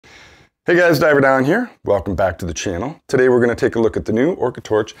Hey guys, Diver Down here. Welcome back to the channel. Today we're going to take a look at the new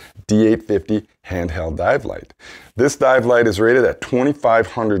OrcaTorch D850 handheld dive light. This dive light is rated at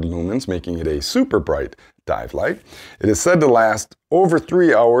 2500 lumens, making it a super bright dive light. It is said to last over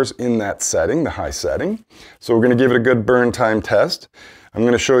 3 hours in that setting, the high setting. So we're going to give it a good burn time test. I'm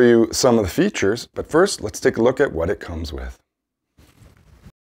going to show you some of the features, but first let's take a look at what it comes with.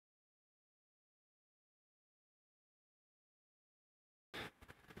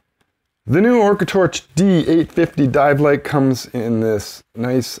 The new OrcaTorch D850 dive light comes in this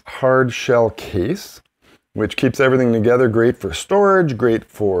nice hard shell case, which keeps everything together. Great for storage, great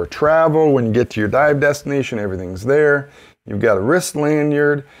for travel. When you get to your dive destination, everything's there. You've got a wrist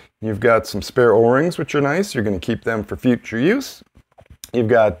lanyard. You've got some spare O-rings, which are nice. You're going to keep them for future use. You've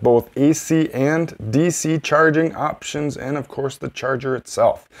got both AC and DC charging options, and of course the charger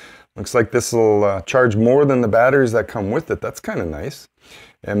itself. Looks like this will charge more than the batteries that come with it. That's kind of nice.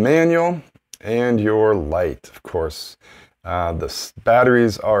 And manual, and your light, of course. The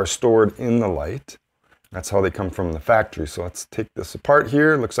batteries are stored in the light. That's how they come from the factory. So let's take this apart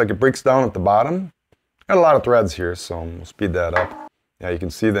here. Looks like it breaks down at the bottom. Got a lot of threads here, so we'll speed that up. Yeah, you can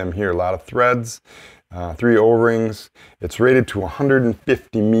see them here, a lot of threads, 3 O-rings. It's rated to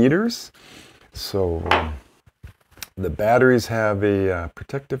 150 meters. So the batteries have a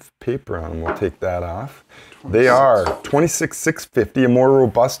protective paper on them. We'll take that off. They are 26650, a more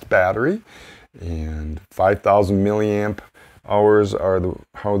robust battery, and 5000 milliamp hours are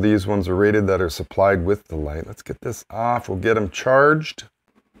how these ones are rated that are supplied with the light. Let's get this off. We'll get them charged.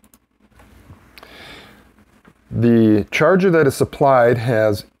 The charger that is supplied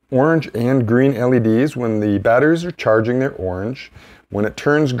has orange and green LEDs. When the batteries are charging, they're orange. When it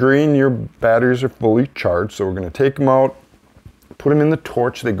turns green, your batteries are fully charged. So we're going to take them out, put them in the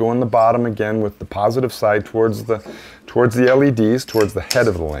torch. They go in the bottom again with the positive side towards the LEDs, towards the head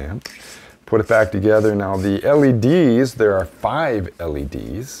of the lamp. Put it back together. Now the LEDs, there are 5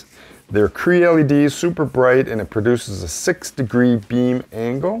 LEDs. They're CREE LEDs, super bright, and it produces a 6-degree beam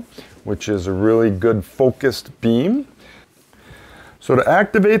angle, which is a really good focused beam. So to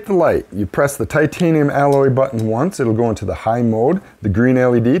activate the light, you press the titanium alloy button once, it'll go into the high mode. The green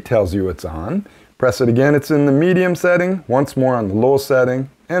LED tells you it's on. Press it again, it's in the medium setting, once more on the low setting,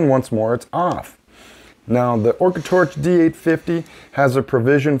 and once more it's off. Now the OrcaTorch D850 has a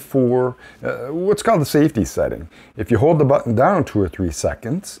provision for what's called the safety setting. If you hold the button down 2 or 3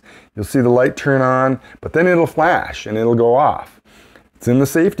 seconds, you'll see the light turn on, but then it'll flash and it'll go off. It's in the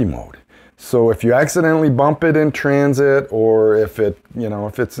safety mode. So if you accidentally bump it in transit, or if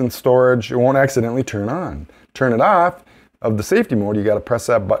it's in storage, it won't accidentally turn on. Turn it off of the safety mode, you got to press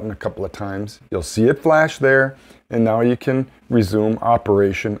that button a couple of times. You'll see it flash there, and now you can resume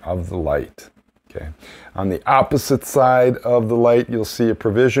operation of the light. Okay. On the opposite side of the light, you'll see a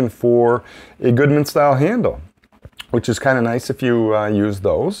provision for a Goodman style handle, which is kind of nice if you use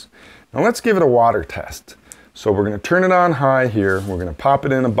those. Now let's give it a water test. So we're going to turn it on high here. We're going to pop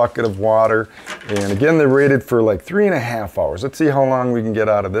it in a bucket of water. And again, they're rated for like 3.5 hours. Let's see how long we can get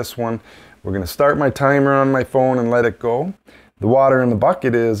out of this one. We're going to start my timer on my phone and let it go. The water in the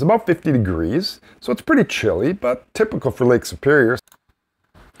bucket is about 50 degrees. So it's pretty chilly, but typical for Lake Superior.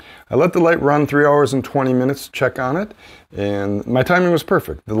 I let the light run 3 hours and 20 minutes to check on it. And my timing was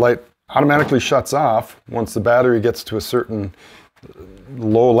perfect. The light automatically shuts off once the battery gets to a certain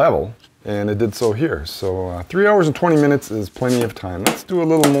low level. And it did so here. So 3 hours and 20 minutes is plenty of time. Let's do a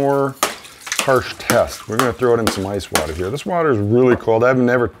little more harsh test. We're going to throw it in some ice water here. This water is really cold. I've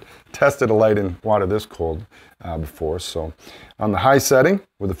never tested a light in water this cold before. So on the high setting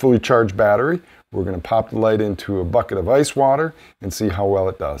with a fully charged battery, we're going to pop the light into a bucket of ice water and see how well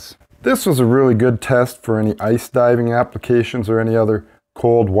it does. This was a really good test for any ice diving applications or any other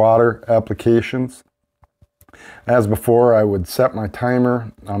cold water applications. As before, I would set my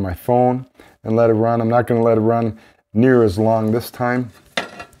timer on my phone and let it run. I'm not going to let it run near as long this time.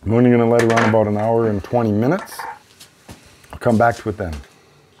 I'm only going to let it run about 1 hour and 20 minutes. I'll come back to it then.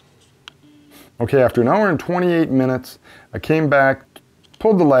 Okay, after 1 hour and 28 minutes, I came back,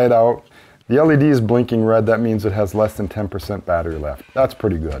 pulled the light out. The LED is blinking red. That means it has less than 10% battery left. That's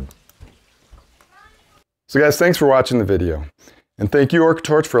pretty good. So guys, thanks for watching the video. And thank you,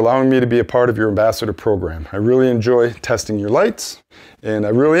 OrcaTorch, for allowing me to be a part of your ambassador program. I really enjoy testing your lights, and I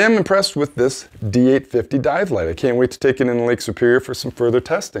really am impressed with this D850 dive light. I can't wait to take it in Lake Superior for some further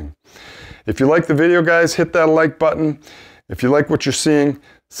testing. If you like the video, guys, hit that like button. If you like what you're seeing,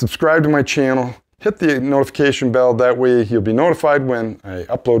 subscribe to my channel, hit the notification bell. That way you'll be notified when I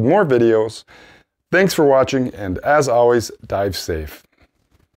upload more videos. Thanks for watching, and as always, dive safe.